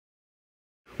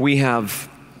we have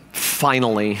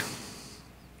finally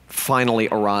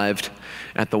arrived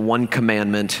at the one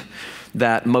commandment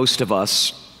that most of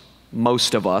us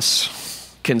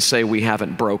can say we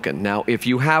haven't broken. Now, if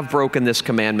you have broken this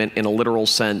commandment in a literal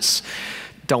sense,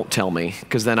 don't tell me,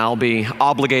 because then I'll be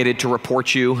obligated to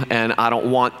report you, and I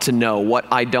don't want to know. What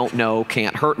I don't know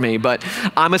can't hurt me. But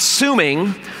I'm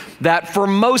assuming that for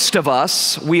most of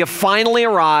us, we have finally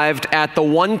arrived at the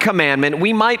one commandment.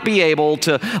 We might be able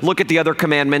to look at the other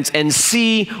commandments and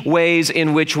see ways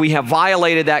in which we have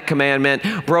violated that commandment,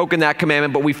 broken that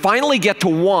commandment, but we finally get to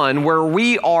one where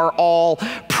we are all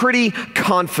pretty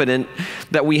confident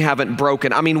that we haven't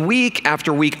broken. I mean, week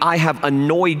after week, I have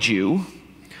annoyed you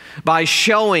by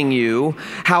showing you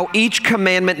how each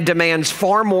commandment demands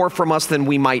far more from us than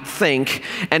we might think,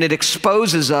 and it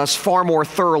exposes us far more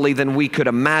thoroughly than we could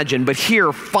imagine. But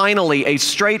here, finally, a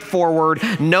straightforward,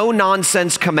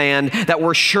 no-nonsense command that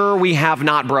we're sure we have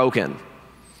not broken.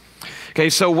 Okay,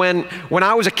 so when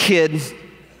I was a kid,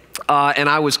 and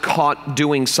I was caught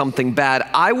doing something bad,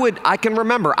 I can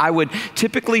remember I would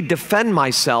typically defend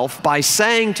myself by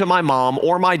saying to my mom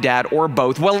or my dad or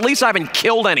both, well, at least I haven't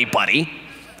killed anybody.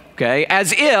 Okay,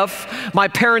 as if my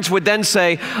parents would then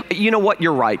say, you know what,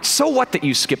 you're right. So what that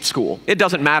you skipped school? It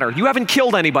doesn't matter. You haven't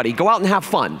killed anybody. Go out and have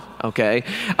fun, okay?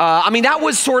 I mean, that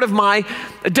was sort of my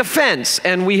defense,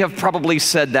 and we have probably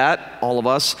said that, all of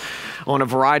us, on a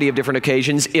variety of different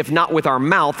occasions, if not with our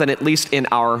mouth, then at least in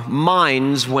our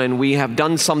minds, when we have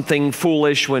done something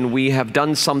foolish, when we have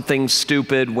done something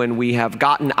stupid, when we have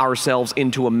gotten ourselves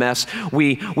into a mess,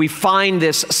 we find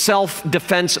this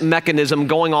self-defense mechanism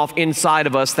going off inside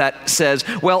of us that says,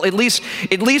 well, at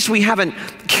least we haven't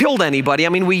killed anybody. I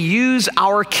mean, we use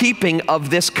our keeping of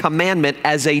this commandment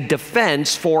as a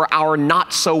defense for our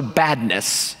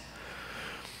not-so-badness.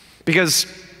 Because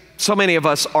so many of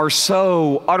us are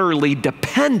so utterly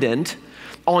dependent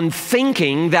on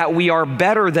thinking that we are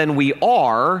better than we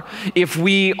are if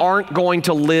we aren't going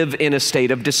to live in a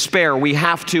state of despair. We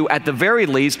have to, at the very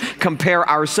least, compare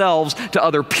ourselves to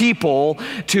other people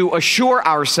to assure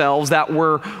ourselves that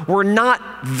we're not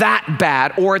that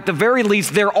bad, or at the very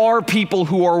least, there are people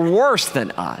who are worse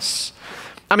than us.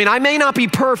 I mean, I may not be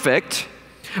perfect,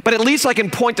 but at least I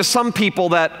can point to some people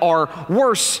that are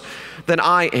worse than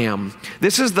I am.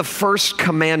 This is the first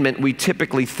commandment we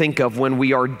typically think of when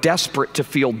we are desperate to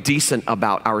feel decent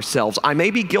about ourselves. I may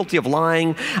be guilty of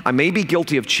lying, I may be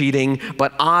guilty of cheating,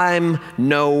 but I'm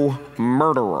no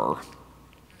murderer.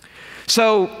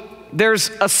 So there's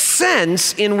a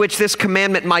sense in which this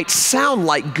commandment might sound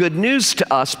like good news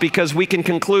to us because we can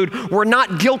conclude we're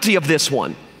not guilty of this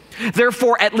one.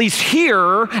 Therefore, at least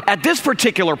here, at this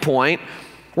particular point,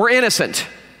 we're innocent.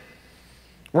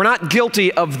 We're not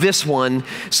guilty of this one,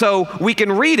 so we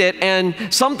can read it, and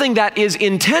something that is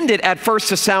intended at first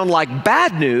to sound like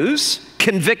bad news,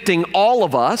 convicting all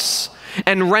of us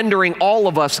and rendering all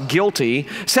of us guilty,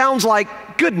 sounds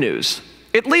like good news.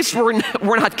 At least we're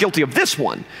not guilty of this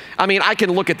one. I mean, I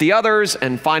can look at the others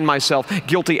and find myself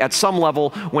guilty at some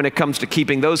level when it comes to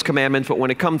keeping those commandments, but when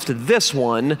it comes to this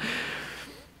one,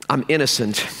 I'm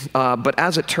innocent. But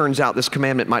as it turns out, this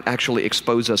commandment might actually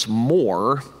expose us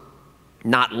more,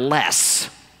 not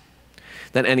less,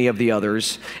 than any of the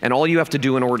others. And all you have to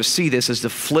do in order to see this is to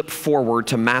flip forward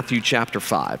to Matthew chapter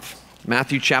 5.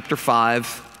 Matthew chapter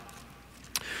 5,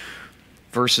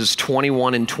 verses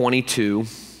 21 and 22.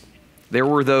 There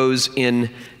were those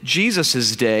in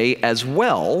Jesus' day as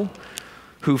well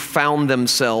who found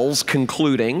themselves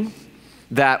concluding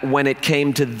that when it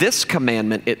came to this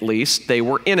commandment, at least, they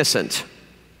were innocent.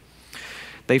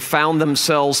 They found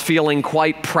themselves feeling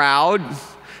quite proud,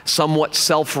 somewhat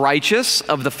self-righteous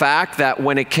of the fact that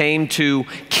when it came to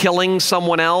killing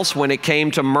someone else, when it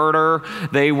came to murder,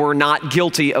 they were not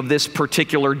guilty of this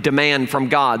particular demand from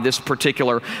God, this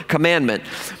particular commandment.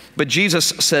 But Jesus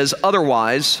says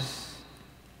otherwise,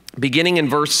 beginning in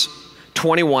verse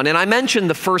 21, and I mentioned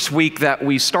the first week that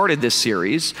we started this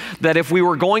series, that if we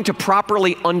were going to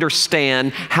properly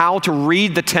understand how to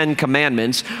read the Ten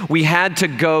Commandments, we had to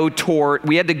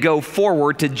go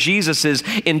forward to Jesus's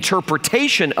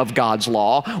interpretation of God's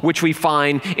law, which we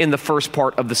find in the first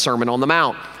part of the Sermon on the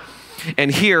Mount.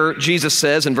 And here, Jesus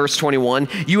says in verse 21,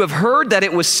 "You have heard that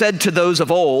it was said to those of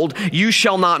old, 'You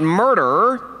shall not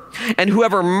murder, and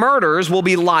whoever murders will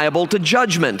be liable to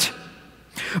judgment.'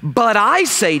 But I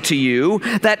say to you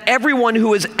that everyone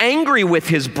who is angry with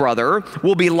his brother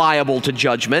will be liable to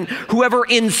judgment. Whoever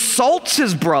insults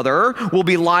his brother will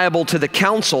be liable to the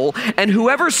council, and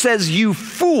whoever says 'you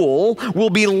fool' will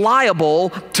be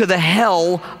liable to the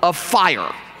hell of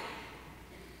fire."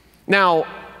 Now,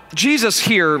 Jesus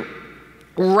here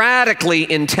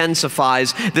radically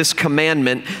intensifies this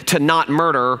commandment to not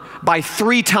murder by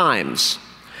 3 times.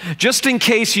 Just in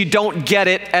case you don't get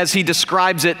it as he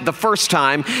describes it the first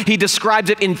time, he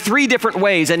describes it in 3 different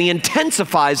ways, and he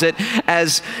intensifies it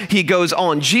as he goes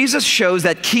on. Jesus shows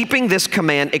that keeping this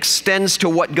command extends to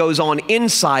what goes on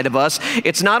inside of us.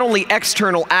 It's not only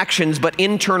external actions, but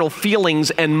internal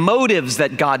feelings and motives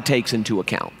that God takes into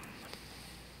account.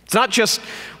 It's not just,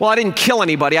 well, I didn't kill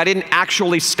anybody. I didn't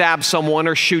actually stab someone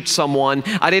or shoot someone.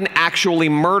 I didn't actually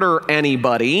murder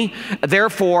anybody.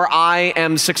 Therefore, I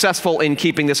am successful in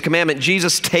keeping this commandment.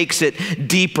 Jesus takes it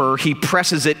deeper. He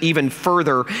presses it even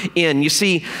further in. You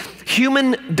see,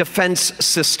 human defense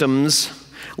systems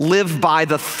live by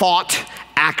the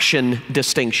thought-action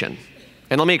distinction.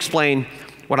 And let me explain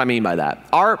what I mean by that.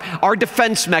 Our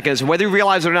defense mechanism, whether you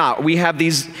realize it or not, we have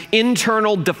these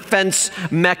internal defense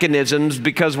mechanisms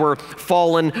because we're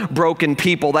fallen, broken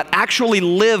people that actually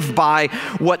live by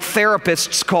what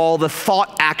therapists call the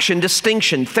thought-action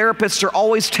distinction. Therapists are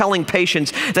always telling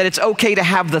patients that it's okay to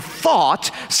have the thought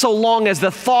so long as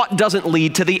the thought doesn't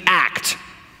lead to the act.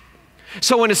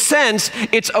 So in a sense,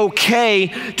 it's okay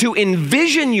to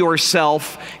envision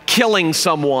yourself killing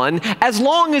someone as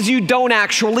long as you don't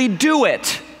actually do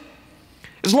it.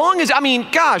 As long as,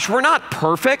 gosh, we're not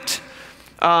perfect.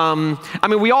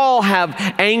 We all have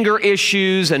anger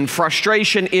issues and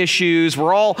frustration issues.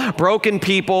 We're all broken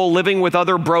people living with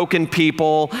other broken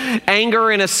people.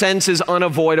 Anger, in a sense, is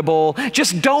unavoidable.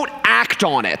 Just don't act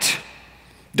on it.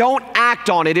 Don't act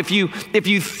on it. If you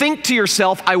think to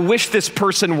yourself, I wish this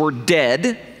person were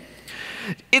dead,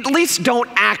 at least don't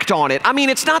act on it.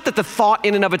 It's not that the thought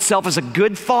in and of itself is a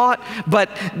good thought, but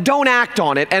don't act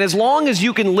on it. And as long as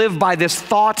you can live by this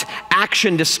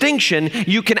thought-action distinction,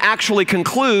 you can actually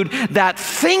conclude that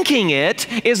thinking it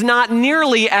is not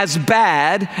nearly as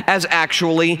bad as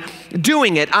actually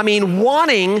doing it.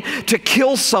 Wanting to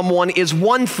kill someone is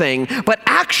one thing, but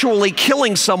actually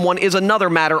killing someone is another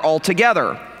matter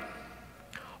altogether.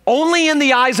 Only in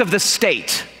the eyes of the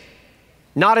state,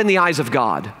 not in the eyes of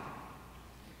God.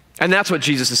 And that's what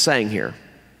Jesus is saying here.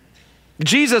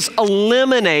 Jesus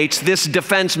eliminates this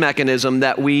defense mechanism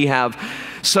that we have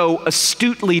so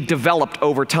astutely developed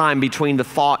over time between the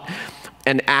thought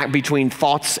and between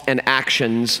thoughts and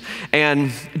actions.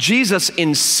 And Jesus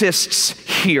insists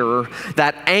here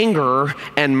that anger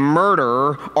and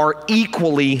murder are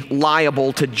equally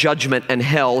liable to judgment and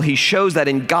hell. He shows that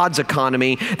in God's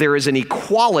economy, there is an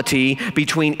equality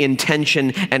between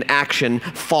intention and action,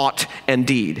 thought and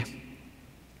deed.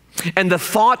 And the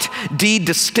thought-deed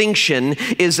distinction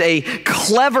is a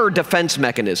clever defense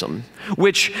mechanism,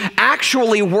 which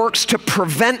actually works to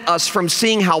prevent us from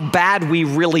seeing how bad we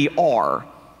really are.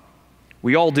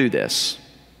 We all do this.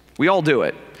 We all do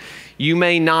it. You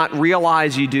may not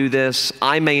realize you do this.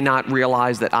 I may not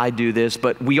realize that I do this,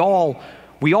 but we all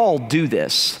do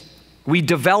this. We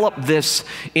develop this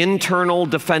internal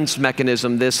defense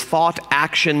mechanism, this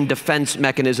thought-action defense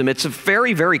mechanism. It's a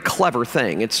very, very clever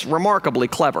thing. It's remarkably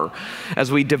clever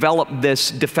as we develop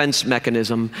this defense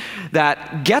mechanism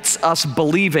that gets us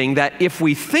believing that if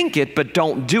we think it but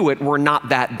don't do it, we're not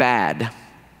that bad.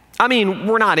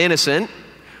 We're not innocent.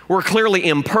 We're clearly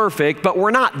imperfect, but we're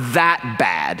not that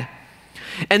bad.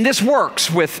 And this works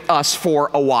with us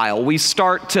for a while. We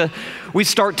start to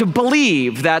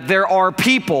believe that there are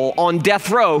people on death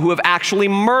row who have actually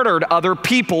murdered other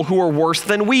people who are worse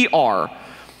than we are.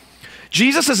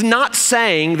 Jesus is not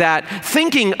saying that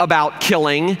thinking about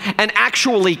killing and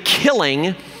actually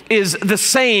killing is the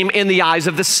same in the eyes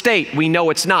of the state. We know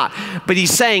it's not. But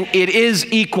he's saying it is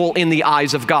equal in the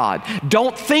eyes of God.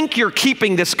 Don't think you're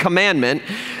keeping this commandment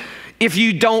if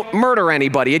you don't murder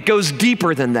anybody. It goes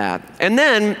deeper than that. And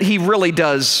then he really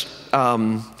does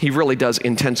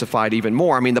intensify it even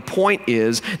more. The point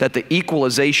is that the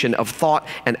equalization of thought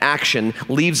and action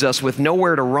leaves us with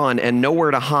nowhere to run and nowhere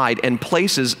to hide and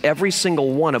places every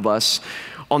single one of us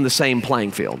on the same playing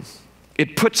field.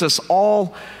 It puts us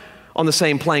all on the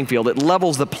same playing field. It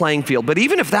levels the playing field. But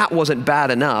even if that wasn't bad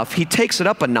enough, he takes it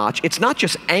up a notch. It's not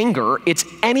just anger, it's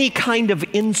any kind of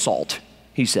insult,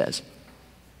 he says.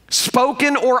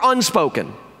 Spoken or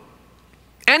unspoken.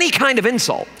 Any kind of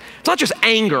insult. It's not just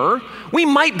anger. We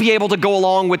might be able to go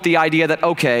along with the idea that,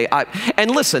 okay,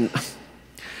 and listen,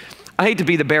 I hate to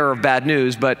be the bearer of bad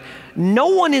news, but no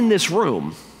one in this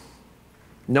room,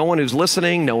 no one who's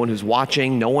listening, no one who's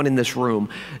watching, no one in this room,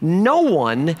 no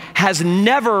one has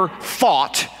never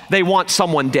thought they want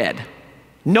someone dead.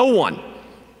 No one.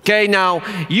 Okay, now,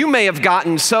 you may have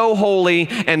gotten so holy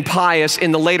and pious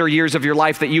in the later years of your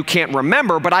life that you can't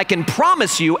remember, but I can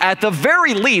promise you, at the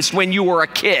very least, when you were a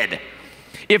kid,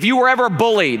 if you were ever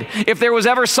bullied, if there was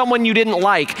ever someone you didn't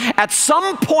like, at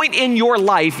some point in your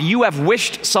life, you have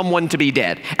wished someone to be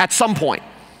dead. At some point.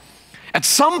 At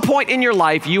some point in your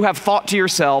life, you have thought to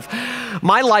yourself,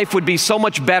 my life would be so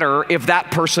much better if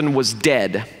that person was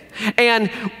dead. And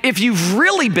if you've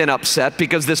really been upset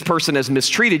because this person has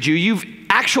mistreated you, you've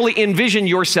actually envisioned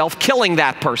yourself killing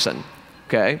that person,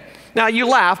 okay? Now, you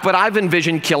laugh, but I've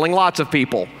envisioned killing lots of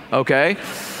people, okay?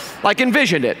 Like,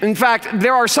 envisioned it. In fact,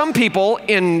 there are some people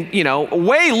in, a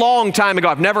way long time ago,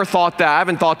 I've never thought that, I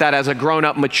haven't thought that as a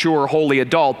grown-up, mature, holy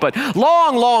adult, but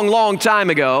long time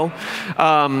ago,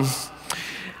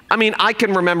 I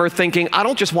can remember thinking, I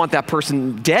don't just want that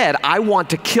person dead, I want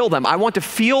to kill them. I want to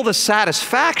feel the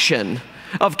satisfaction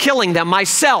of killing them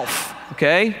myself,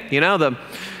 okay?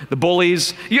 The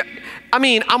bullies.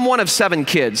 I'm one of 7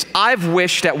 kids. I've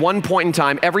wished at one point in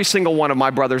time every single one of my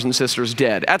brothers and sisters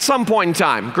dead at some point in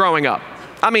time growing up.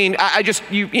 I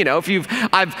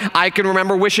can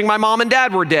remember wishing my mom and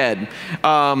dad were dead.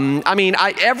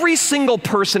 Every single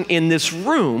person in this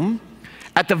room,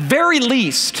 at the very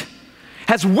least,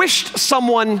 has wished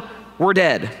someone were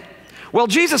dead. Well,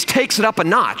 Jesus takes it up a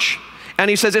notch, and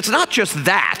he says it's not just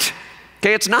that,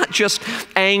 okay? It's not just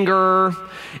anger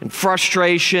and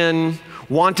frustration,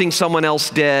 wanting someone else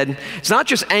dead. It's not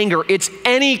just anger, it's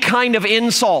any kind of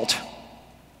insult.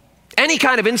 Any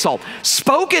kind of insult.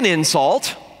 Spoken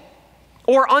insult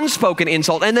or unspoken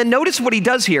insult. And then notice what he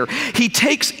does here. He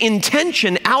takes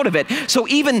intention out of it. So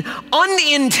even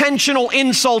unintentional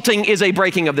insulting is a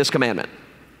breaking of this commandment.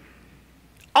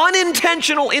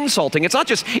 Unintentional insulting. It's not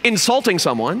just insulting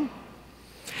someone.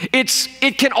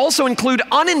 It can also include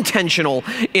unintentional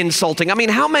insulting.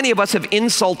 How many of us have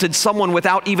insulted someone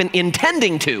without even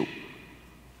intending to?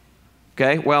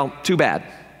 Okay, well, too bad.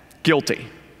 Guilty.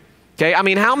 Okay,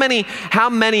 how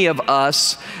many of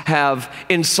us have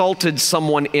insulted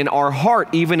someone in our heart,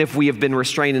 even if we have been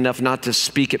restrained enough not to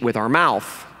speak it with our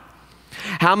mouth?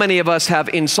 How many of us have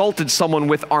insulted someone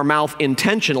with our mouth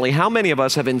intentionally? How many of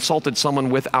us have insulted someone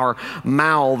with our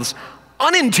mouths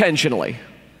unintentionally?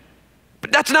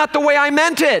 But that's not the way I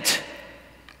meant it.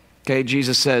 Okay,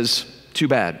 Jesus says, too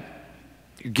bad.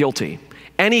 You're guilty.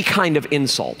 Any kind of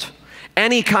insult,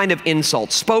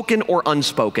 spoken or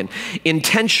unspoken,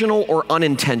 intentional or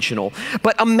unintentional.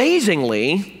 But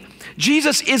amazingly,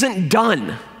 Jesus isn't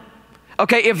done.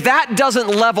 Okay, if that doesn't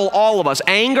level all of us,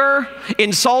 anger,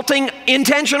 insulting,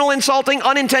 intentional insulting,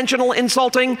 unintentional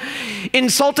insulting,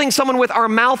 insulting someone with our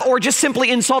mouth, or just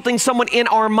simply insulting someone in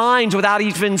our minds without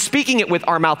even speaking it with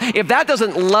our mouth, if that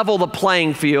doesn't level the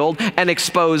playing field and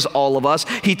expose all of us,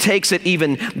 he takes it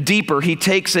even deeper. He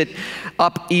takes it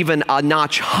up even a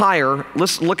notch higher.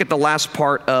 Let's look at the last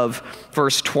part of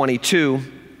verse 22.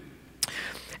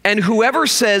 And whoever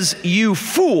says, you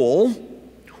fool,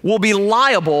 will be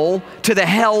liable to the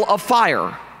hell of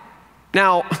fire.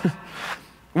 Now,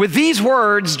 with these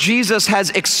words, Jesus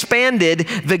has expanded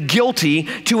the guilty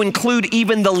to include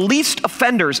even the least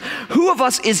offenders. Who of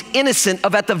us is innocent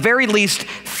of, at the very least,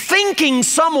 thinking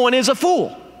someone is a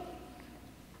fool?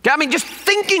 Okay, just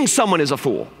thinking someone is a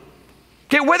fool.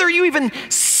 Okay, whether you even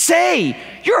say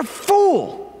you're a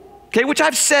fool, okay, which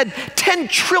I've said 10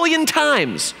 trillion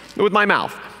times with my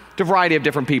mouth to a variety of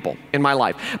different people in my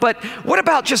life. But what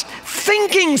about just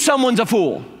thinking someone's a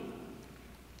fool?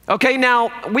 Okay, now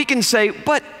we can say,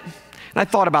 but, and I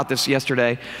thought about this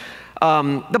yesterday,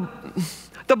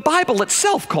 the Bible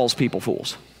itself calls people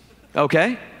fools,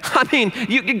 okay?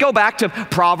 You go back to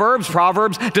Proverbs.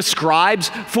 Proverbs describes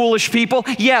foolish people.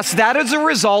 Yes, that is a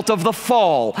result of the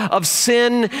fall, of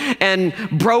sin and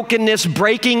brokenness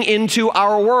breaking into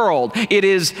our world. It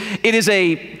is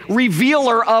a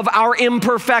revealer of our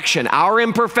imperfection,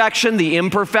 the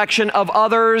imperfection of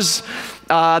others,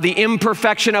 the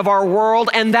imperfection of our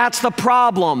world, and that's the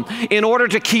problem. In order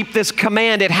to keep this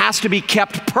command, it has to be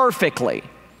kept perfectly.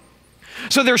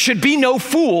 So there should be no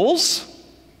fools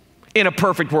in a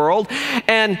perfect world,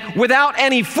 and without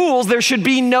any fools, there should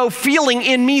be no feeling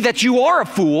in me that you are a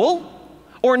fool,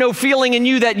 or no feeling in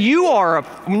you that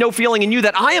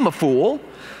I am a fool.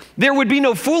 There would be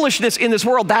no foolishness in this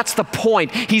world. That's the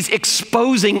point. He's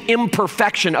exposing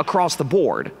imperfection across the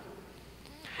board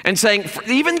and saying,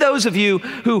 even those of you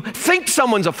who think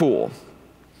someone's a fool,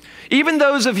 even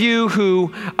those of you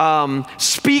who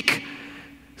speak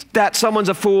that someone's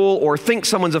a fool or think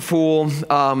someone's a fool,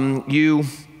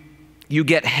 you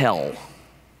get hell.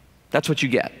 That's what you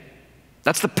get.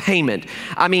 That's the payment.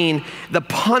 The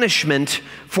punishment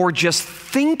for just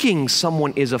thinking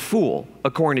someone is a fool,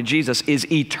 according to Jesus, is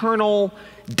eternal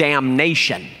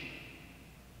damnation.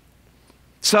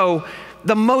 So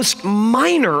the most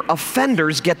minor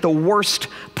offenders get the worst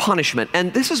punishment.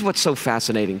 And this is what's so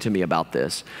fascinating to me about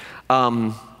this.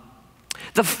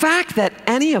 The fact that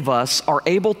any of us are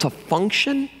able to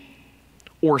function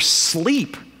or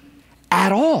sleep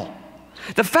at all.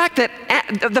 The fact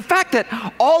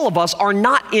that all of us are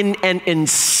not in an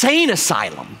insane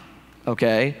asylum,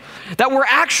 okay? That we're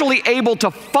actually able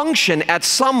to function at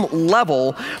some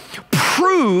level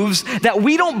proves that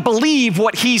we don't believe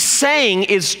what he's saying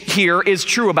here is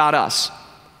true about us.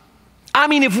 I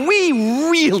mean, if we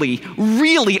really,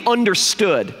 really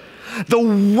understood the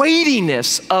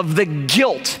weightiness of the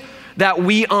guilt that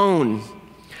we own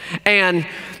and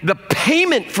the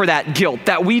payment for that guilt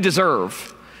that we deserve,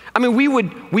 I mean, we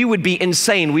would be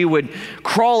insane. We would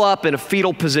crawl up in a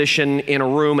fetal position in a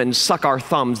room and suck our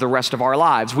thumbs the rest of our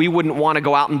lives. We wouldn't want to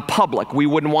go out in public. We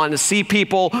wouldn't want to see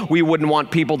people. We wouldn't want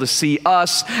people to see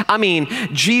us. I mean,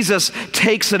 Jesus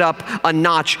takes it up a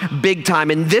notch big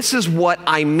time. And this is what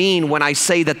I mean when I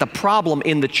say that the problem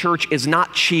in the church is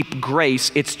not cheap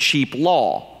grace, it's cheap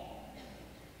law.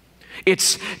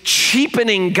 It's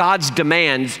cheapening God's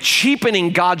demands, cheapening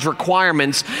God's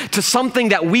requirements to something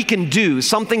that we can do,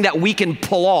 something that we can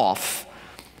pull off.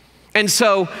 And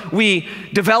so we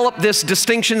develop this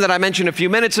distinction that I mentioned a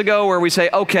few minutes ago where we say,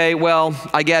 okay, well,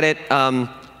 I get it.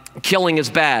 Killing is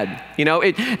bad. You know,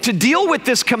 to deal with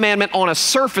this commandment on a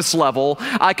surface level,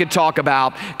 I could talk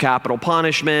about capital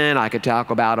punishment, I could talk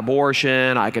about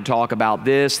abortion, I could talk about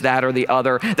this, that, or the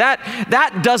other.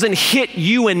 That doesn't hit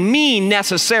you and me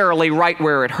necessarily right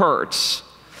where it hurts.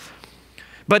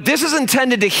 But this is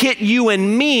intended to hit you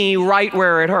and me right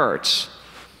where it hurts.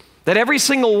 That every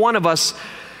single one of us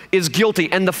is guilty.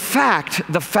 And the fact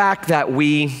that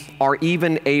we are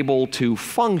even able to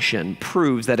function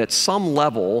proves that at some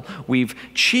level we've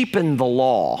cheapened the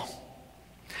law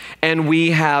and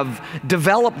we have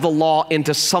developed the law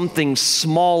into something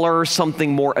smaller,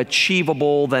 something more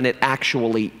achievable than it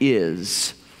actually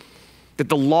is. That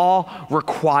the law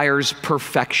requires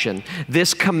perfection.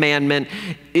 This commandment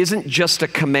isn't just a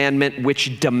commandment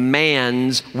which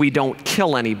demands we don't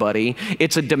kill anybody.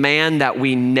 It's a demand that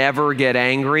we never get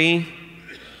angry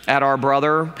at our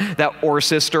brother or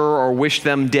sister or wish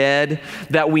them dead,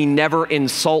 that we never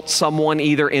insult someone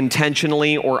either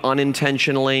intentionally or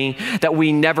unintentionally, that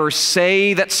we never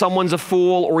say that someone's a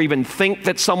fool or even think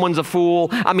that someone's a fool.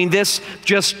 I mean, this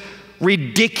just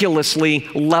ridiculously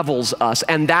levels us.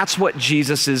 And that's what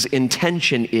Jesus's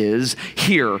intention is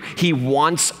here. He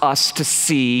wants us to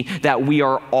see that we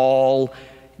are all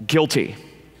guilty.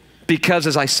 Because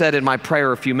as I said in my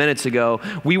prayer a few minutes ago,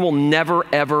 we will never,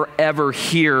 ever, ever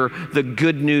hear the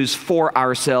good news for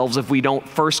ourselves if we don't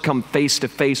first come face to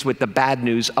face with the bad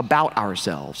news about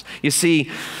ourselves. You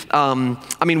see,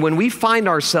 I mean, when we find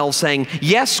ourselves saying,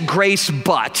 yes, grace,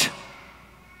 but,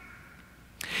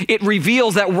 it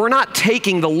reveals that we're not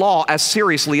taking the law as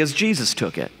seriously as Jesus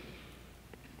took it.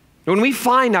 When we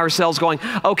find ourselves going,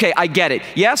 okay, I get it.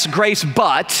 Yes, grace,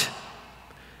 but,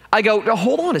 I go,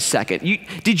 hold on a second.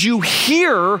 Did you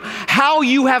hear how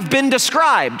you have been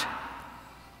described?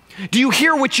 Do you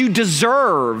hear what you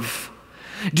deserve?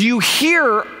 Do you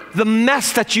hear the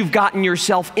mess that you've gotten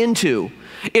yourself into?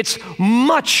 It's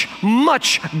much,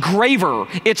 much graver.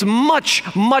 It's much,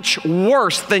 much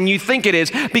worse than you think it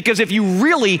is, because if you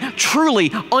really,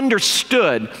 truly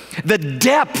understood the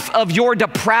depth of your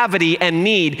depravity and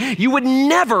need, you would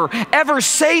never, ever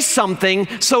say something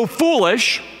so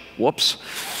foolish, whoops,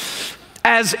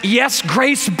 as yes,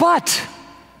 grace, but.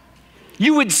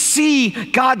 You would see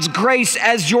God's grace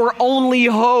as your only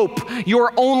hope,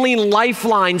 your only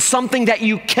lifeline, something that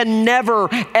you can never,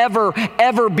 ever,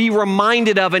 ever be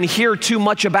reminded of and hear too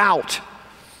much about.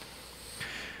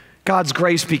 God's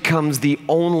grace becomes the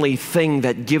only thing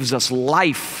that gives us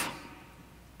life.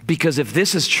 Because if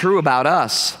this is true about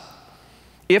us,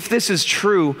 if this is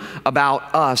true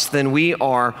about us, then we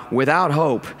are without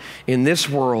hope in this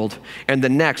world and the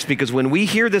next. Because when we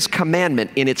hear this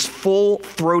commandment in its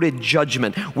full-throated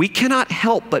judgment, we cannot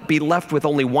help but be left with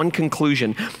only one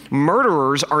conclusion.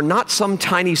 Murderers are not some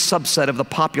tiny subset of the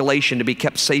population to be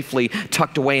kept safely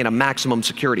tucked away in a maximum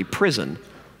security prison.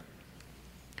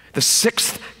 The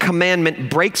sixth commandment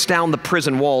breaks down the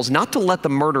prison walls, not to let the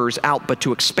murderers out, but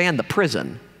to expand the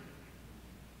prison.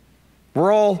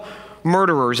 We're all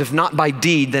murderers, if not by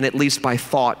deed, then at least by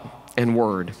thought and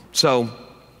word. So,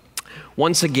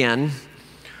 once again,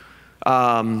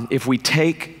 if we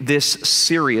take this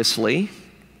seriously,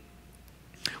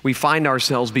 we find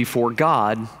ourselves before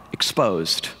God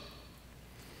exposed,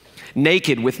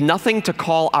 naked, with nothing to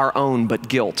call our own but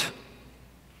guilt,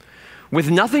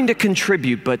 with nothing to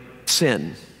contribute but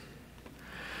sin,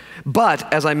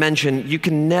 But as I mentioned, you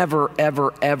can never,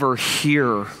 ever, ever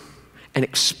hear and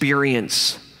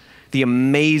experience the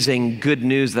amazing good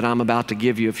news that I'm about to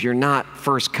give you if you're not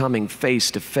first coming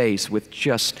face to face with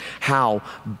just how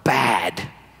bad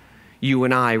you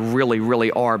and I really,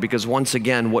 really are. Because once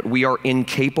again, what we are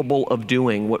incapable of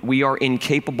doing, what we are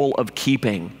incapable of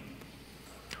keeping,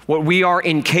 what we are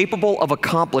incapable of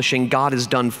accomplishing, God has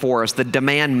done for us. The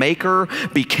demand maker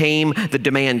became the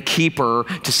demand keeper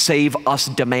to save us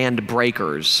demand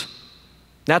breakers.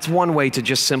 That's one way to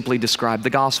just simply describe the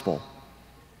gospel.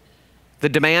 The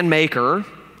demand maker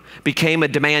became a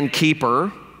demand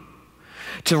keeper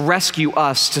to rescue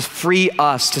us, to free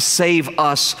us, to save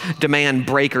us demand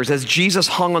breakers. As Jesus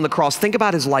hung on the cross, think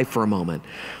about his life for a moment.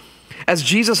 As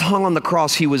Jesus hung on the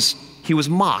cross, he was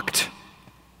mocked.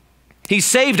 He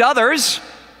saved others.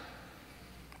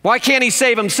 Why can't he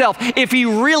save himself? If he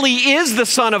really is the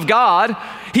Son of God,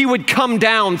 he would come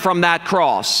down from that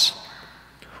cross.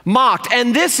 Mocked.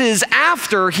 And this is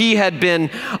after he had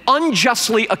been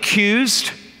unjustly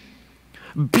accused,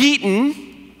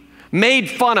 beaten, made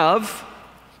fun of,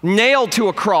 nailed to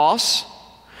a cross.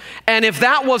 And if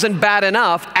that wasn't bad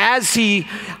enough, as he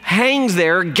hangs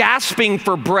there gasping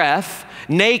for breath,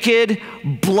 naked,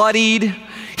 bloodied,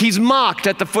 he's mocked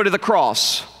at the foot of the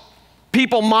cross.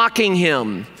 People mocking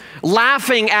him,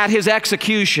 laughing at his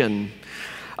execution.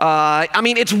 I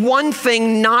mean, it's one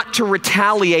thing not to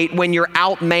retaliate when you're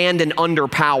outmanned and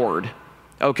underpowered,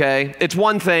 okay? It's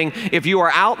one thing if you are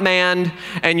outmanned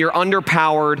and you're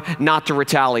underpowered not to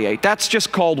retaliate. That's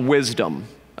just called wisdom,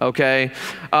 okay?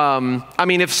 I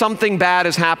mean, if something bad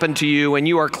has happened to you and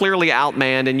you are clearly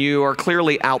outmanned and you are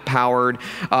clearly outpowered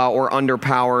or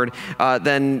underpowered,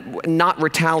 then not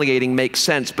retaliating makes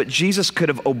sense. But Jesus could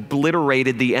have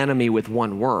obliterated the enemy with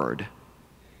one word.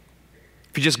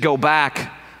 If you just go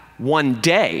back one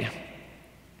day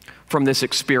from this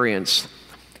experience,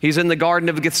 he's in the Garden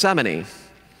of Gethsemane.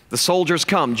 The soldiers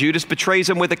come. Judas betrays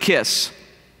him with a kiss.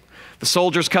 The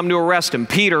soldiers come to arrest him.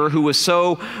 Peter, who was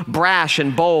so brash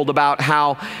and bold about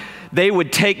how they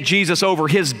would take Jesus over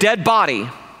his dead body,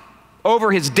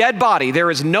 there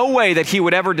is no way that he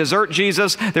would ever desert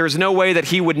Jesus. There is no way that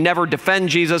he would never defend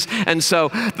Jesus. And so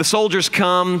the soldiers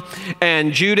come,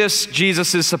 and Judas,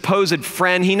 Jesus' supposed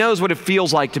friend, he knows what it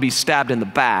feels like to be stabbed in the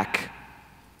back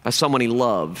by someone he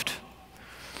loved.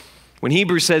 When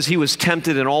Hebrews says he was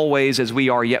tempted in all ways as we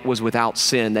are, yet was without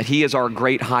sin, that he is our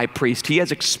great high priest. He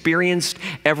has experienced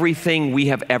everything we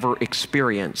have ever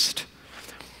experienced.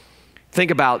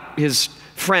 Think about his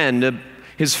friend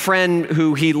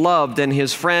who he loved, and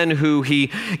his friend who he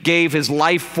gave his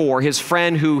life for, his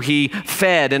friend who he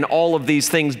fed, and all of these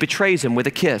things, betrays him with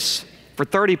a kiss for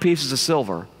 30 pieces of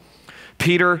silver.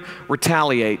 Peter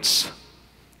retaliates,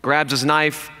 grabs his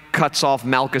knife, cuts off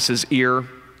Malchus's ear.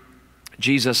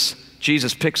 Jesus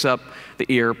picks up the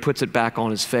ear, puts it back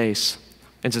on his face,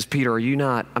 and says, Peter, are you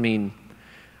not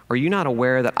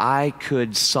aware that I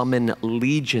could summon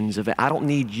legions of it? I don't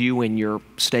need you and your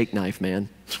steak knife, man.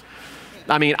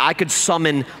 I mean, I could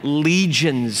summon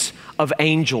legions of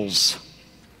angels.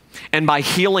 And by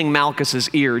healing Malchus's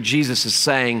ear, Jesus is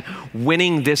saying,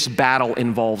 winning this battle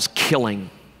involves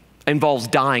killing, involves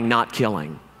dying, not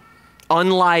killing.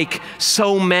 Unlike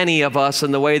so many of us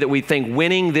in the way that we think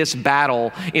winning this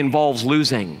battle involves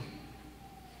losing.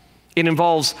 It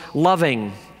involves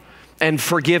loving and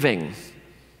forgiving,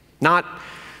 not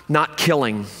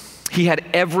killing. He had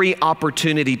every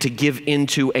opportunity to give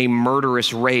into a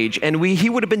murderous rage, and he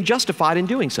would have been justified in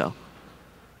doing so.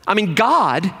 I mean,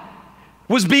 God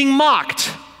was being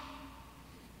mocked.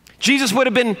 Jesus would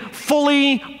have been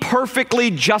fully, perfectly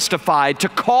justified to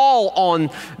call on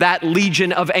that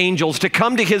legion of angels to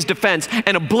come to his defense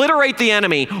and obliterate the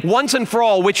enemy once and for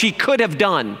all, which he could have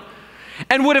done,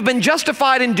 and would have been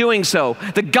justified in doing so.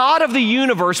 The God of the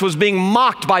universe was being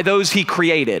mocked by those he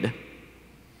created,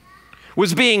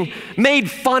 was being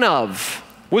made fun of,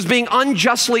 was being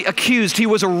unjustly accused. He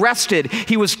was arrested,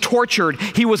 he was tortured,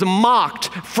 he was mocked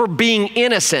for being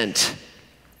innocent.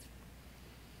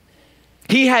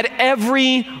 He had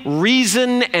every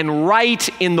reason and right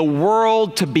in the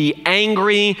world to be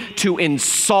angry, to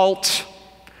insult,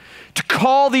 to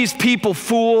call these people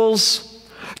fools,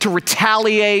 to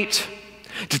retaliate,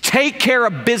 to take care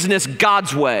of business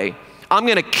God's way. I'm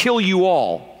going to kill you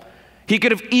all. He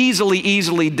could have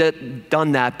easily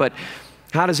done that, but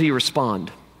how does he respond?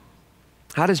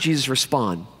 How does Jesus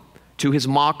respond to his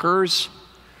mockers,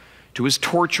 to his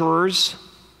torturers?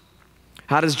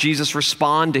 How does Jesus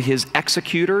respond to his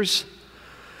executors,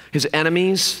 his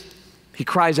enemies? He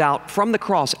cries out from the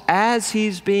cross as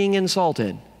he's being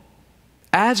insulted,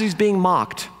 as he's being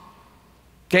mocked.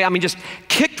 Okay, I mean, just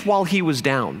kicked while he was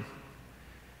down.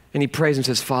 And he prays and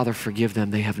says, Father, forgive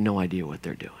them. They have no idea what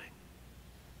they're doing.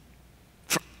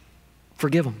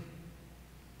 Forgive them.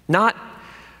 Not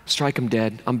strike him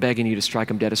dead. I'm begging you to strike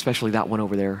him dead, especially that one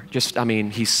over there.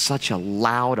 He's such a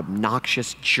loud,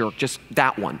 obnoxious jerk. Just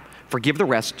that one. Forgive the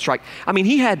rest, strike.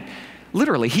 He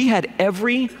had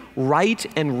every right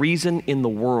and reason in the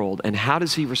world. And how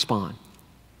does he respond?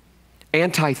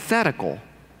 Antithetical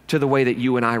to the way that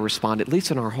you and I respond, at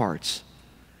least in our hearts.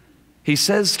 He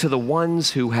says to the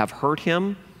ones who have hurt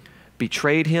him,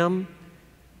 betrayed him,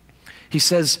 he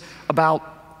says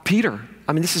about Peter,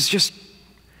 this is just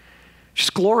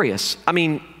glorious.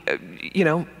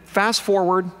 Fast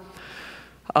forward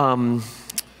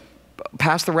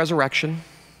past the resurrection,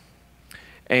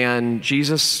 and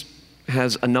Jesus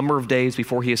has a number of days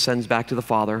before he ascends back to the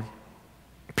Father.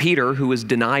 Peter, who has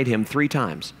denied him 3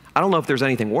 times. I don't know if there's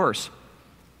anything worse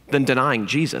than denying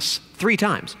Jesus 3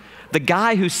 times. The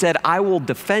guy who said, I will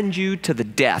defend you to the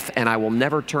death and I will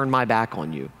never turn my back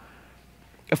on you.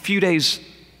 A few days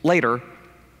later,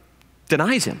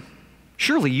 denies him.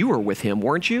 Surely you were with him,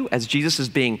 weren't you? As Jesus is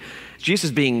being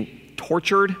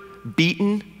tortured,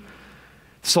 beaten.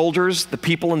 Soldiers, the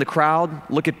people in the crowd,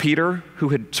 look at Peter, who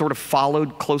had sort of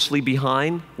followed closely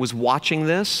behind, was watching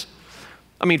this.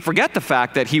 Forget the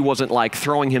fact that he wasn't like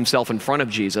throwing himself in front of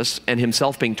Jesus and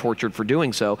himself being tortured for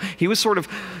doing so. He was sort of,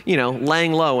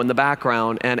 laying low in the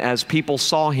background. And as people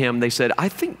saw him, they said, I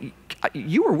think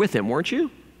you were with him, weren't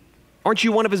you? Aren't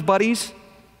you one of his buddies?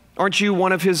 Aren't you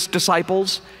one of his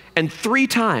disciples? And 3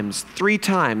 times,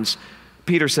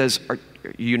 Peter says, are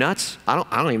you nuts? I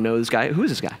don't even know this guy. Who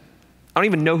is this guy? I don't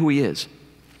even know who he is.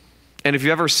 And if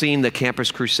you've ever seen the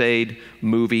Campus Crusade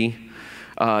movie,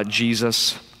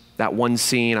 Jesus, that one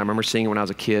scene, I remember seeing it when I was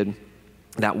a kid,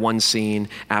 that one scene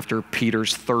after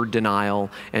Peter's 3rd denial,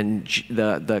 and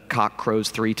the cock crows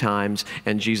 3 times,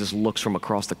 and Jesus looks from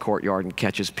across the courtyard and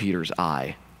catches Peter's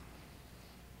eye.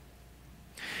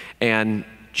 And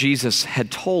Jesus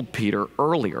had told Peter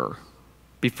earlier,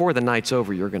 before the night's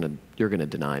over, you're gonna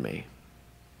deny me.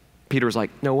 Peter was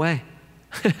like, no way.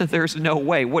 There's no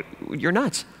way. What? You're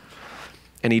nuts.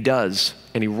 And he does,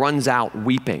 and he runs out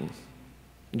weeping.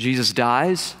 Jesus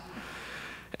dies,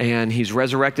 and he's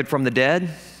resurrected from the dead,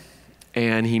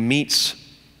 and he meets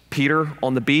Peter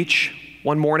on the beach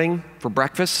one morning for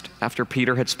breakfast after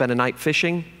Peter had spent a night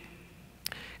fishing.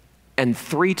 And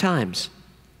 3 times,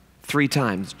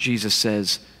 Jesus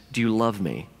says, do you love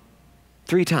me?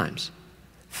 3 times.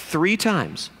 3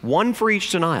 times, one for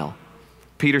each denial.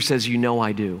 Peter says, you know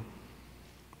I do.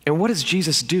 And what does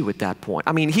Jesus do at that point?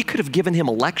 He could have given him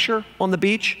a lecture on the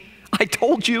beach. I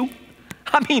told you.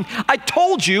 I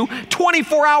told you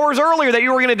 24 hours earlier that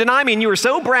you were going to deny me, and you were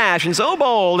so brash and so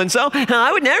bold, and so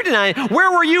I would never deny you.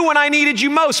 Where were you when I needed you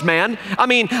most, man?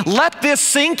 Let this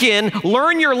sink in,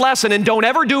 learn your lesson, and don't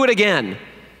ever do it again.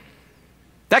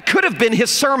 That could have been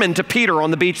his sermon to Peter on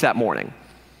the beach that morning.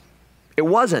 It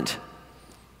wasn't.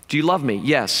 Do you love me?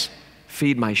 Yes.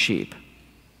 Feed my sheep.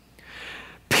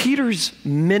 Peter's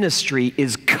ministry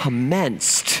is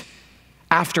commenced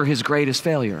after his greatest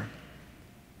failure.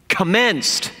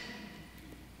 Commenced.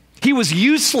 He was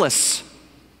useless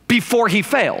before he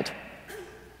failed.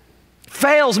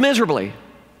 Fails miserably.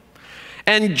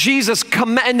 And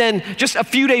and then just a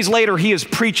few days later, he is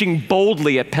preaching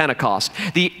boldly at Pentecost.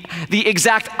 The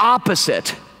exact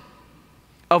opposite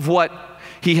of what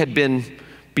he had been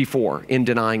before in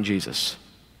denying Jesus.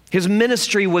 His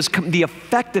ministry was the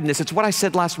effectiveness. It's what I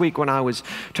said last week when I was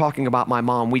talking about my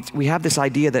mom. We have this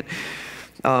idea that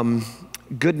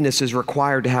goodness is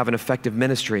required to have an effective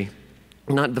ministry.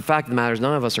 The fact of the matter is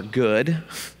none of us are good.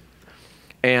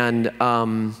 And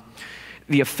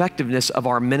the effectiveness of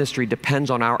our ministry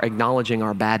depends on our acknowledging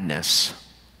our badness,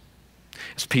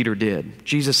 as Peter did.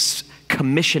 Jesus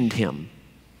commissioned him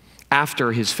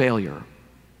after his failure.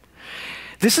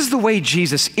 This is the way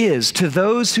Jesus is to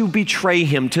those who betray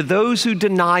him, to those who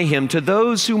deny him, to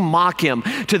those who mock him,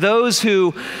 to those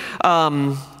who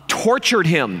tortured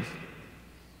him,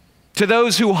 to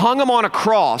those who hung him on a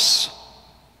cross,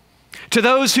 to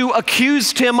those who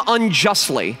accused him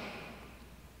unjustly.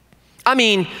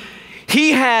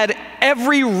 He had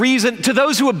every reason, to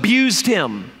those who abused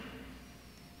him,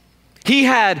 he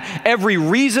had every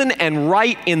reason and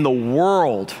right in the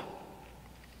world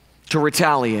to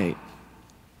retaliate,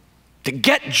 to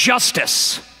get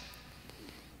justice.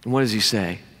 And what does he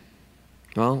say?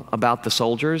 Well, about the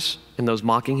soldiers and those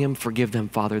mocking him, forgive them,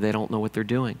 Father, they don't know what they're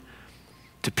doing.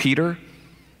 To Peter,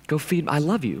 I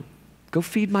love you. Go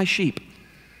feed my sheep.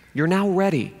 You're now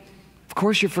ready. Of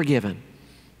course you're forgiven.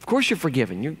 Of course you're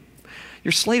forgiven.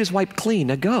 Your slate is wiped clean.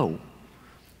 Now go.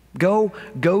 Go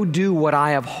do what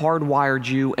I have hardwired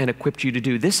you and equipped you to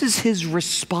do. This is his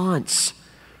response.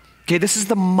 Okay, this is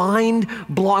the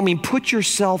mind-blowing. I mean, put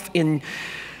yourself in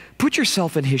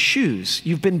his shoes.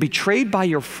 You've been betrayed by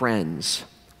your friends.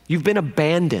 You've been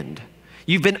abandoned.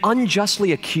 You've been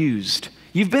unjustly accused.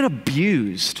 You've been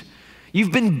abused.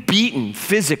 You've been beaten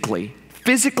physically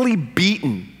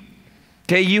beaten.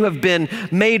 Okay, you have been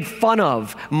made fun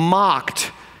of,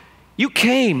 mocked. You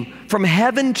came from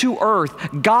heaven to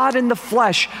earth, God in the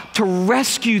flesh, to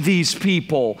rescue these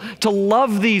people, to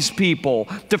love these people,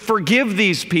 to forgive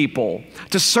these people,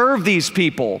 to serve these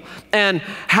people. And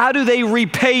how do they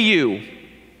repay you?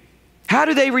 How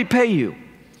do they repay you?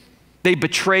 They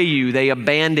betray you, they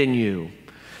abandon you,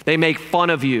 they make fun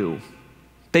of you,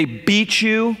 they beat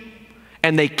you,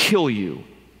 and they kill you.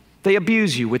 They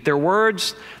abuse you with their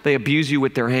words, they abuse you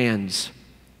with their hands,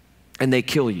 and they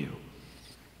kill you.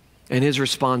 And his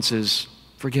response is,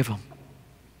 forgive them.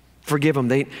 Forgive them.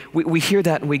 We hear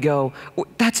that and we go,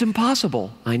 that's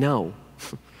impossible. I know.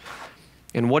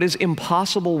 And what is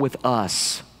impossible with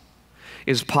us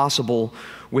is possible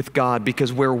with God,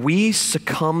 because where we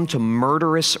succumb to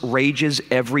murderous rages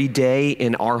every day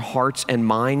in our hearts and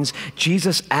minds,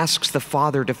 Jesus asks the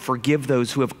Father to forgive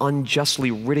those who have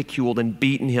unjustly ridiculed and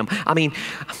beaten him. I mean,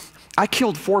 I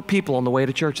killed 4 people on the way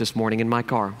to church this morning in my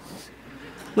car.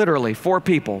 Literally, 4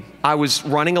 people. I was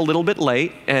running a little bit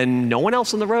late, and no one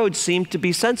else on the road seemed to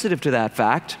be sensitive to that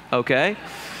fact, okay?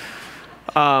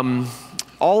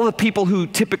 All the people who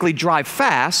typically drive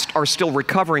fast are still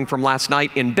recovering from last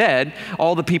night in bed.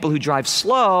 All the people who drive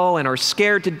slow and are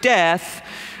scared to death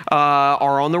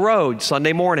are on the road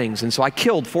Sunday mornings. And so I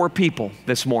killed 4 people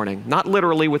this morning. Not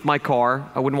literally with my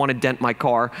car. I wouldn't want to dent my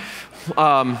car.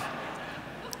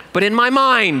 But in my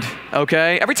mind,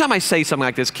 okay? Every time I say something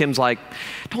like this, Kim's like,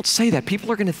 don't say that. People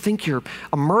are going to think you're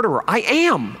a murderer. I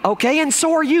am, okay? And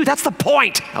so are you. That's the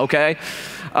point, okay?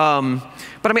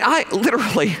 But I mean, I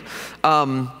literally,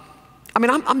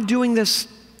 I'm doing this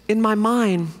in my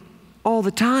mind all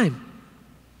the time.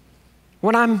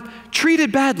 When I'm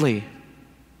treated badly,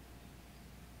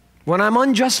 when I'm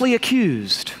unjustly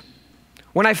accused,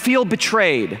 when I feel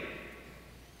betrayed,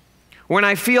 when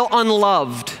I feel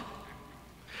unloved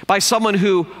by someone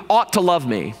who ought to love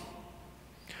me,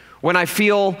 when I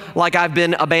feel like I've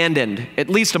been abandoned, at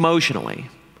least emotionally,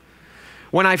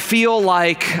 when I feel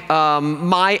like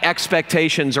my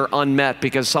expectations are unmet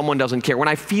because someone doesn't care, when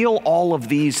I feel all of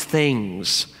these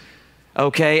things,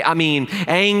 okay, I mean,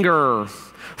 anger,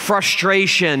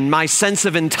 frustration, my sense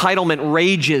of entitlement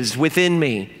rages within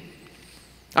me.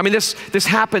 I mean, this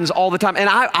happens all the time. And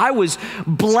I was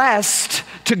blessed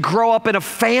to grow up in a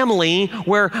family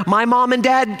where my mom and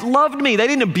dad loved me. They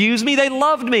didn't abuse me, they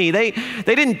loved me. They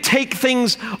didn't take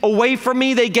things away from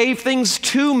me, they gave things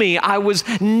to me. I was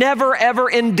never, ever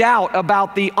in doubt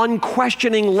about the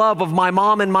unquestioning love of my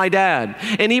mom and my dad.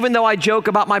 And even though I joke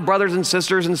about my brothers and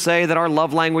sisters and say that our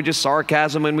love language is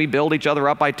sarcasm and we build each other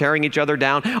up by tearing each other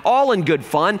down, all in good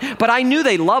fun, but I knew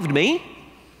they loved me.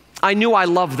 I knew I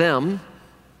loved them.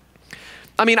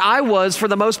 I mean, I was, for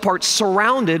the most part,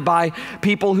 surrounded by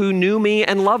people who knew me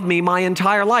and loved me my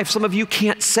entire life. Some of you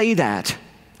can't say that.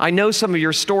 I know some of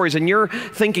your stories, and you're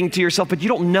thinking to yourself, but you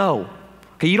don't know.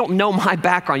 Okay, you don't know my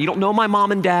background. You don't know my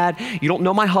mom and dad. You don't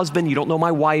know my husband. You don't know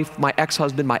my wife, my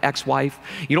ex-husband, my ex-wife.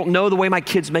 You don't know the way my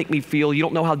kids make me feel. You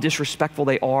don't know how disrespectful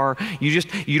they are.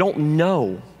 You don't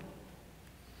know.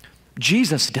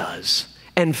 Jesus does,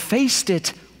 and faced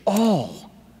it all.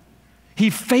 He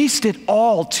faced it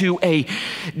all to a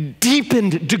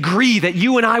deepened degree that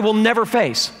you and I will never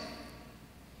face,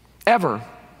 ever.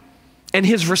 And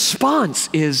his response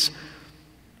is,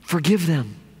 forgive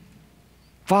them.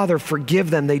 Father,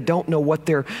 forgive them. They don't know what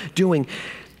they're doing.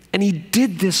 And he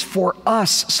did this for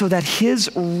us so that his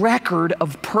record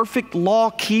of perfect law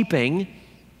keeping,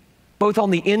 both on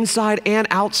the inside and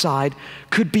outside,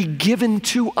 could be given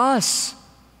to us.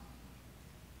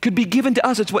 Could be given to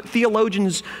us. It's what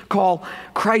theologians call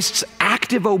Christ's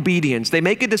active obedience. They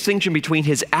make a distinction between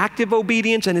his active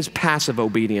obedience and his passive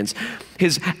obedience.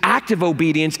 His active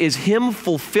obedience is him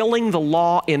fulfilling the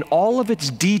law in all of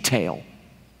its detail,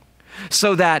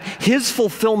 so that his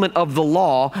fulfillment of the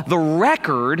law, the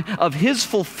record of his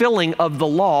fulfilling of the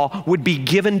law, would be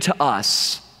given to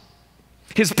us.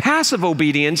 His passive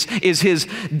obedience is his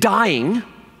dying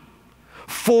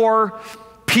for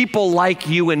people like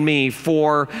you and me,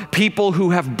 for people who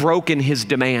have broken his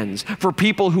demands, for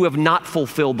people who have not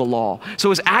fulfilled the law. So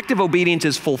his active obedience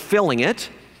is fulfilling it.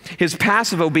 His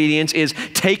passive obedience is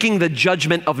taking the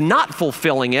judgment of not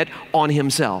fulfilling it on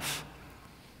himself.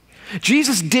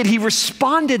 Jesus he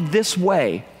responded this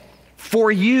way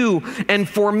for you and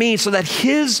for me, so that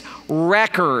his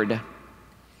record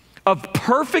of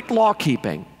perfect law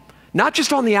keeping, not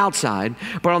just on the outside,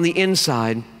 but on the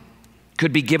inside,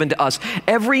 could be given to us.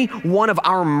 Every one of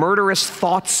our murderous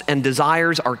thoughts and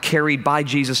desires are carried by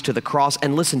Jesus to the cross.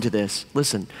 And listen to this,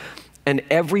 listen. And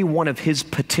every one of his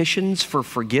petitions for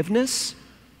forgiveness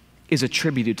is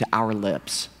attributed to our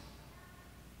lips.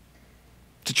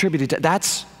 It's attributed to,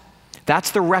 that's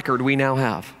the record we now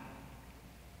have.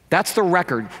 That's the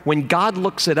record. When God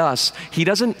looks at us,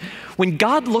 when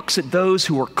God looks at those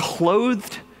who are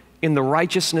clothed in the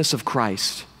righteousness of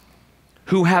Christ,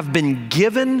 who have been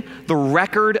given the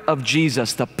record of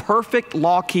Jesus, the perfect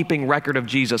law-keeping record of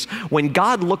Jesus, when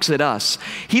God looks at us,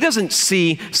 he doesn't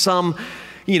see some,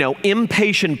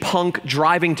 impatient punk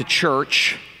driving to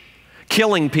church,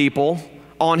 killing people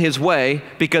on his way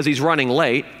because he's running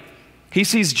late. He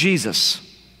sees Jesus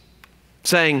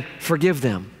saying, forgive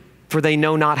them, for they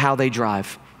know not how they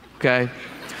drive, okay?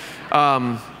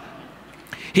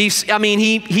 He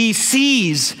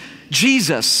sees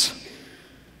Jesus.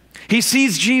 He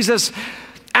sees Jesus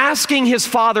asking his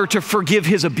Father to forgive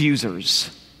his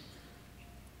abusers.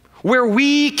 Where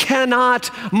we cannot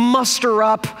muster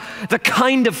up the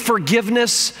kind of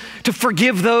forgiveness to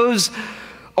forgive those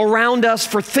around us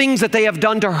for things that they have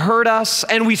done to hurt us,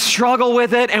 and we struggle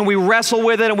with it and we wrestle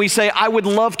with it and we say, I would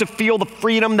love to feel the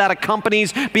freedom that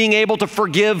accompanies being able to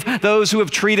forgive those who have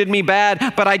treated me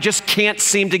bad, but I just can't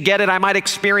seem to get it. I might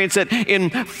experience it in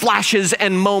flashes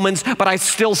and moments, but I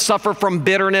still suffer from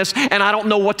bitterness and I don't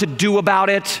know what to do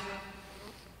about it.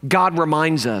 God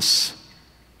reminds us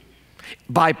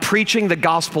by preaching the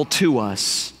gospel to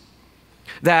us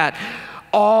that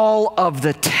all of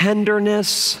the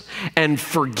tenderness and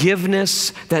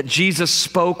forgiveness that Jesus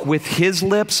spoke with his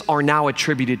lips are now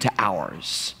attributed to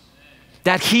ours.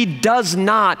 That he does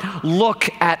not look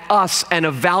at us and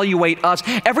evaluate us.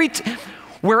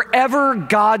 Wherever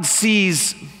God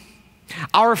sees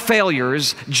our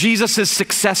failures, Jesus'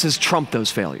 successes trump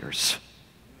those failures.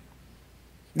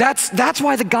 That's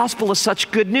why the gospel is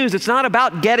such good news. It's not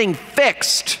about getting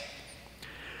fixed.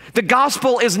 The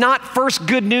gospel is not first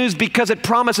good news because it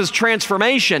promises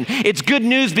transformation. It's good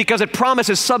news because it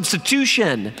promises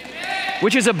substitution,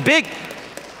 which is a big,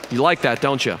 you like that,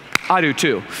 don't you? I do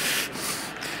too.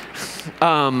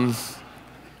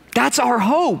 That's our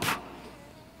hope.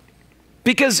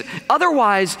 Because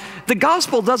otherwise, the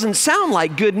gospel doesn't sound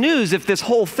like good news if this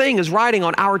whole thing is riding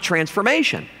on our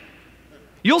transformation.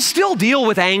 You'll still deal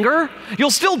with anger.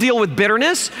 You'll still deal with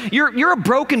bitterness. You're a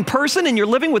broken person and you're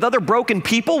living with other broken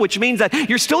people, which means that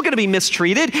you're still going to be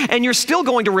mistreated and you're still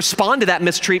going to respond to that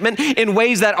mistreatment in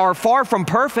ways that are far from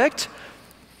perfect.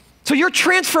 So your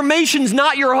transformation's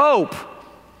not your hope.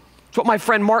 It's what my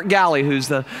friend Mark Galley, who's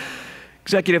the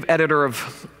executive editor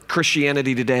of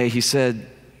Christianity Today, he said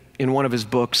in one of his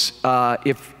books,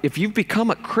 if you've become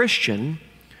a Christian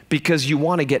because you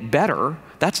want to get better,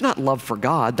 that's not love for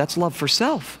God, that's love for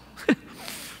self.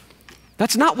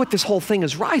 That's not what this whole thing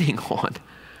is riding on,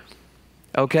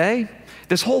 okay?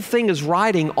 This whole thing is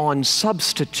riding on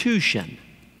substitution.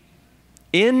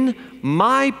 In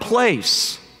my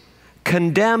place,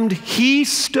 condemned, he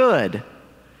stood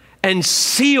and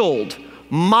sealed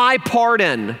my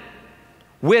pardon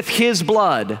with his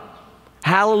blood.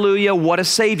 Hallelujah, what a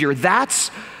Savior. That's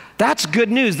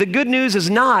good news. The good news is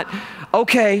not,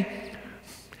 okay,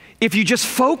 if you just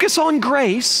focus on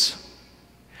grace,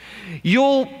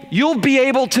 you'll be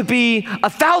able to be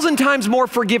 1,000 times more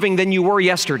forgiving than you were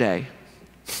yesterday.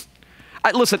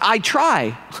 Listen, I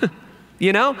try.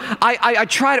 I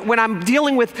try to, when I'm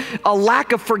dealing with a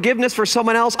lack of forgiveness for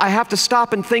someone else, I have to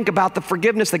stop and think about the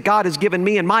forgiveness that God has given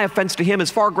me, and my offense to him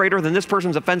is far greater than this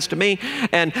person's offense to me.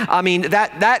 And I mean,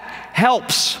 that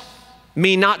helps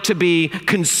me not to be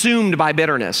consumed by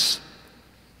bitterness.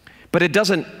 But it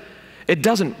doesn't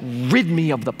rid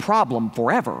me of the problem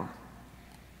forever.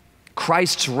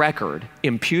 Christ's record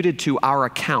imputed to our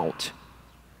account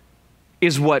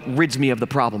is what rids me of the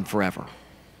problem forever.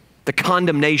 The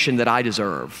condemnation that I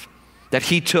deserve, that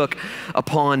he took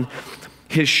upon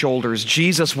his shoulders.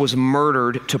 Jesus was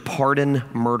murdered to pardon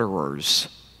murderers.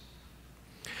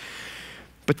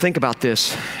 But think about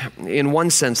this. In one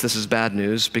sense, this is bad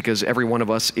news because every one of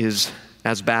us is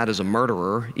as bad as a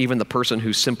murderer. Even the person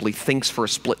who simply thinks for a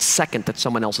split second that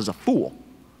someone else is a fool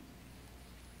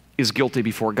is guilty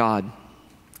before God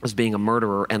as being a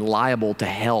murderer and liable to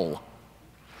hell.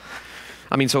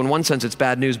 I mean, so in one sense it's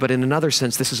bad news, but in another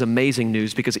sense this is amazing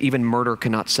news because even murder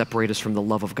cannot separate us from the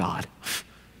love of God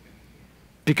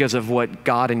because of what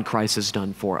God in Christ has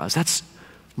done for us. That's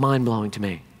mind-blowing to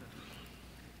me.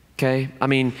 Okay? I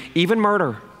mean, even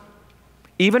murder,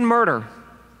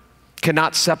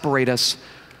 cannot separate us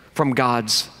from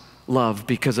God's love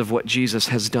because of what Jesus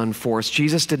has done for us.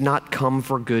 Jesus did not come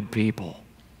for good people.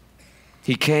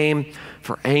 He came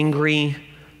for angry,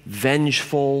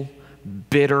 vengeful,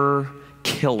 bitter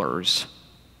killers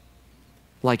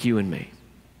like you and me.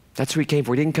 That's who he came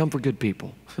for. He didn't come for good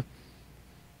people.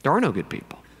 There are no good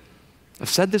people. I've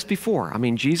said this before. I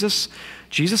mean, Jesus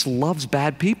loves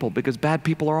bad people because bad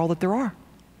people are all that there are.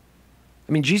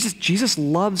 I mean, Jesus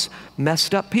loves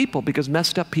messed up people because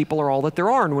messed up people are all that there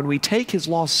are. And when we take his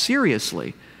law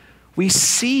seriously, we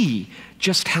see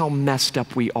just how messed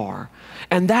up we are.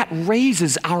 And that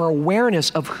raises our awareness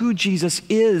of who Jesus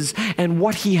is and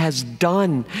what he has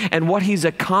done and what he's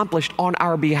accomplished on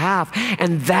our behalf.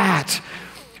 And that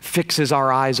fixes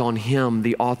our eyes on him,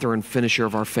 the author and finisher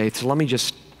of our faith. So let me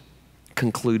just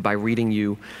conclude by reading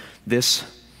you this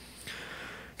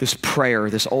prayer,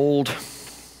 this old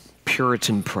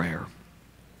Puritan prayer.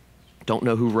 Don't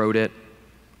know who wrote it.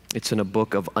 It's in a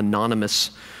book of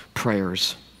anonymous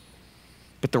prayers.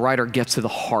 But the writer gets to the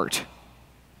heart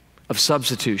of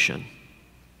substitution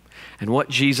and what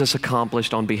Jesus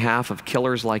accomplished on behalf of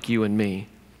killers like you and me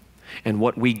and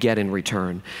what we get in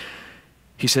return.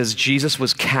 He says, Jesus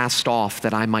was cast off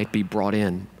that I might be brought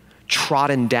in,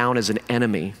 trodden down as an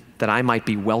enemy that I might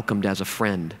be welcomed as a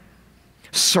friend,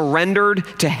 surrendered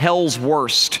to hell's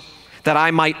worst that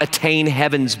I might attain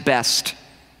heaven's best,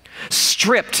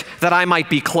 stripped that I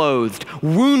might be clothed,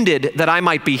 wounded that I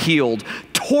might be healed,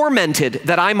 tormented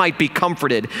that I might be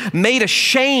comforted, made a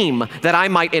shame that I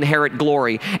might inherit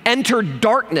glory, entered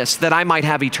darkness that I might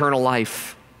have eternal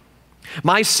life.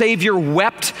 My Savior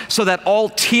wept so that all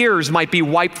tears might be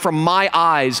wiped from my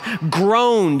eyes,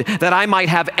 groaned that I might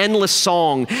have endless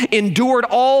song, endured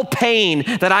all pain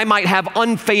that I might have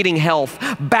unfading health,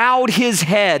 bowed his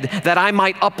head that I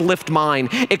might uplift mine,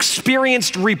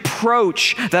 experienced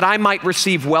reproach that I might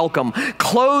receive welcome,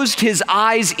 closed his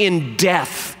eyes in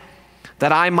death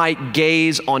that I might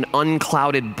gaze on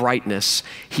unclouded brightness.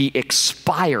 He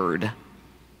expired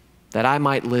that I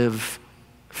might live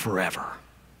forever.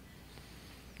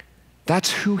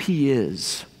 That's who he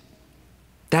is.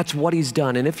 That's what he's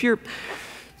done. And if you're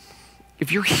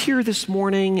here this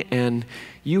morning and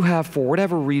you have, for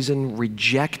whatever reason,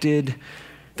 rejected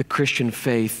the Christian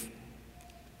faith,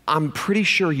 I'm pretty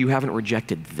sure you haven't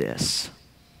rejected this.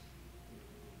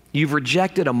 You've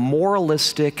rejected a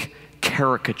moralistic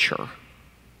caricature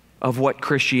of what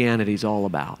Christianity is all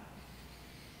about.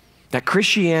 That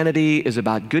Christianity is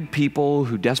about good people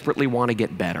who desperately want to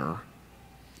get better.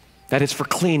 That it's for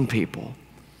clean people.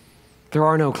 There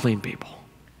are no clean people.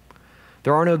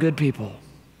 There are no good people.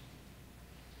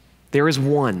 There is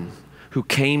one who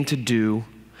came to do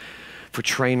for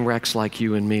train wrecks like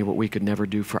you and me what we could never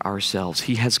do for ourselves.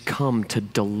 He has come to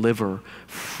deliver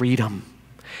freedom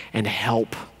and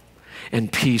help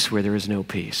and peace where there is no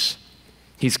peace.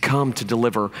 He's come to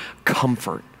deliver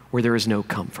comfort where there is no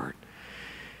comfort.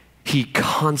 He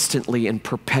constantly and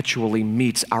perpetually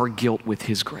meets our guilt with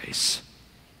his grace,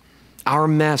 our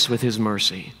mess with his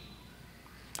mercy,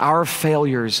 our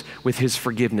failures with his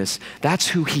forgiveness. That's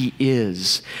who he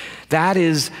is. That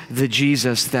is the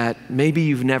Jesus that maybe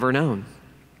you've never known.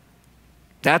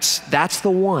 That's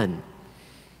the one.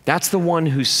 That's the one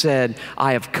who said,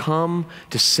 I have come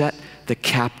to set the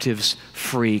captives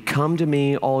free. Come to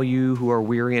me, all you who are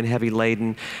weary and heavy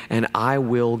laden, and I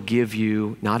will give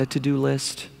you, not a to-do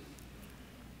list,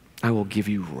 I will give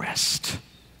you rest.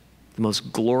 The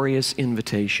most glorious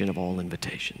invitation of all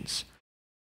invitations.